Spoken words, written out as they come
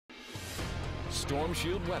Storm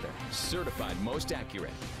Shield weather, certified most accurate.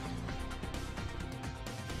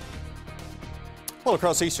 Well,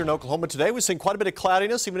 across eastern Oklahoma today, we've seen quite a bit of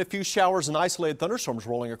cloudiness, even a few showers and isolated thunderstorms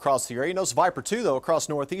rolling across the area. You notice Viper 2, though, across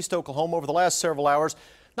northeast Oklahoma over the last several hours.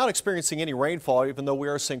 Not experiencing any rainfall, even though we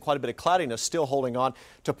are seeing quite a bit of cloudiness still holding on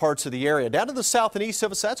to parts of the area. Down to the south and east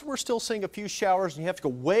of us, that's where we're still seeing a few showers, and you have to go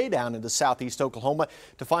way down into southeast Oklahoma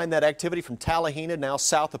to find that activity from Tallahena, now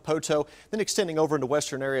south of Poto, then extending over into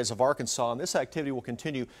western areas of Arkansas. And this activity will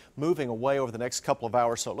continue moving away over the next couple of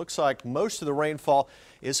hours. So it looks like most of the rainfall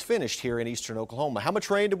is finished here in eastern Oklahoma. How much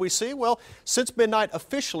rain did we see? Well, since midnight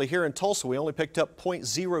officially here in Tulsa, we only picked up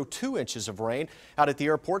 0.02 inches of rain. Out at the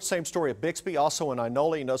airport, same story at Bixby, also in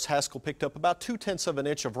Inola. You notice Haskell picked up about 0.2 of an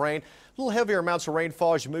inch of rain. A little heavier amounts of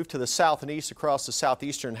rainfall as you move to the south and east across the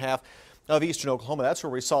southeastern half of eastern Oklahoma. That's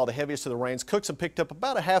where we saw the heaviest of the rains. Cookson picked up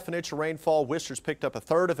about 1/2 inch of rainfall. Wister's picked up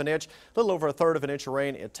 1/3 of an inch, a little over 1/3 of an inch of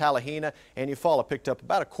rain in Tallahena, and Eufaula picked up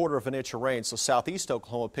about 1/4 of an inch of rain. So southeast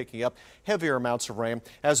Oklahoma picking up heavier amounts of rain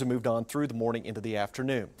as we moved on through the morning into the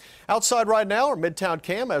afternoon. Outside right now, our Midtown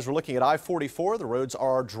Cam, as we're looking at I-44, the roads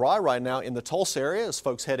are dry right now in the Tulsa area as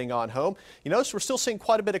folks heading on home. You notice we're still seeing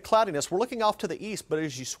quite a bit of cloudiness. We're looking off to the east, but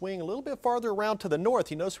as you swing a little bit farther around to the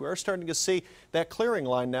north, you notice we are starting to see that clearing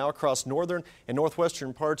line now across northern and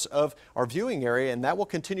northwestern parts of our viewing area, and that will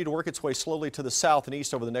continue to work its way slowly to the south and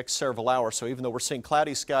east over the next several hours. So even though we're seeing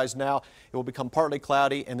cloudy skies now, it will become partly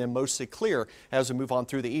cloudy and then mostly clear as we move on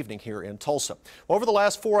through the evening here in Tulsa. Over the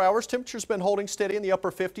last 4 hours, temperature's been holding steady in the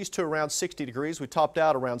upper 50s to around 60 degrees. We topped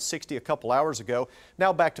out around 60 a couple hours ago.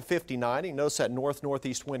 Now back to 59. You notice that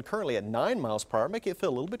north-northeast wind currently at 9 miles per hour, making it feel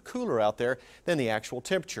a little bit cooler out there than the actual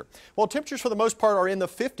temperature. Well, temperatures for the most part are in the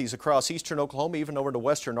 50s across eastern Oklahoma, even over to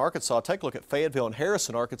western Arkansas. Take a look at Fayetteville and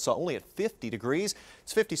Harrison, Arkansas, only at 50 degrees.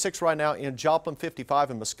 It's 56 right now in Joplin, 55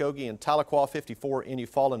 in Muskogee and Tahlequah, 54 in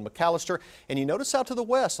Eufaula and McAllister. And you notice out to the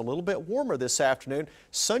west, a little bit warmer this afternoon.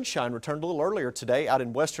 Sunshine returned a little earlier today out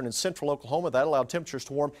in western and central Oklahoma. That allowed temperatures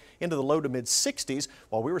to warm into the low to mid 60s,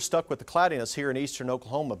 while we were stuck with the cloudiness here in eastern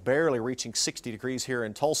Oklahoma, barely reaching 60 degrees here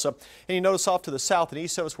in Tulsa. And you notice off to the south and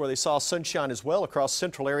east of us where they saw sunshine as well across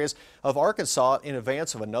central areas of Arkansas in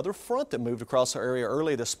advance of another front that moved across our area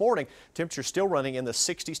early this morning. Temperatures still running in the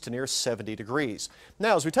 60s to near 70 degrees.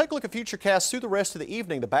 Now, as we take a look at futurecasts through the rest of the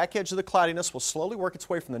evening, the back edge of the cloudiness will slowly work its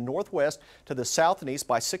way from the northwest to the south and east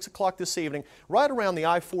by 6 o'clock this evening, right around the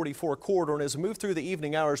I-44 corridor. And as we move through the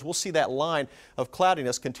evening hours, we'll see that line of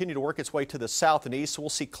cloudiness continue to work its way to the south and east. So we'll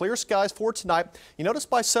see clear skies for tonight. You notice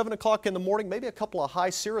by 7 o'clock in the morning, maybe a couple of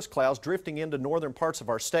high cirrus clouds drifting into northern parts of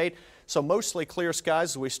our state. So mostly clear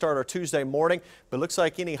skies as we start our Tuesday morning, but it looks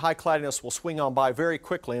like any high cloudiness will swing on by very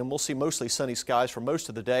quickly, and we'll see mostly sunny skies for most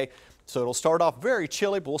of the day. So it'll start off very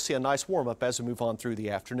chilly, but we'll see a nice warm up as we move on through the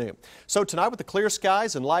afternoon. So tonight with the clear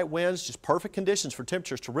skies and light winds, just perfect conditions for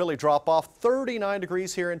temperatures to really drop off. 39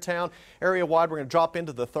 degrees here in town. Area wide, we're going to drop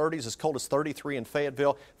into the 30s, as cold as 33 in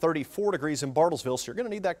Fayetteville, 34 degrees in Bartlesville. So you're going to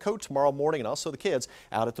need that coat tomorrow morning, and also the kids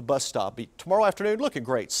out at the bus stop. Tomorrow afternoon looking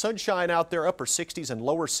great. Sunshine out there, upper 60s and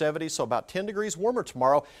lower 70s, so about 10 degrees warmer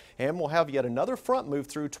tomorrow. And we'll have yet another front move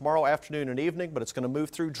through tomorrow afternoon and evening, but it's going to move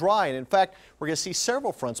through dry. And in fact, we're going to see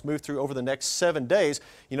several fronts move through over the next 7 days.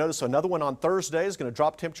 You notice another one on Thursday is going to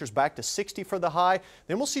drop temperatures back to 60 for the high.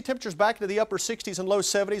 Then we'll see temperatures back into the upper 60s and low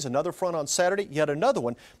 70s. Another front on Saturday, yet another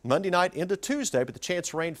one Monday night into Tuesday, but the chance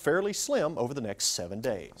of rain fairly slim over the next 7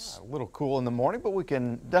 days. A little cool in the morning, but we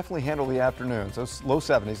can definitely handle the afternoons. Those low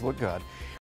 70s look good.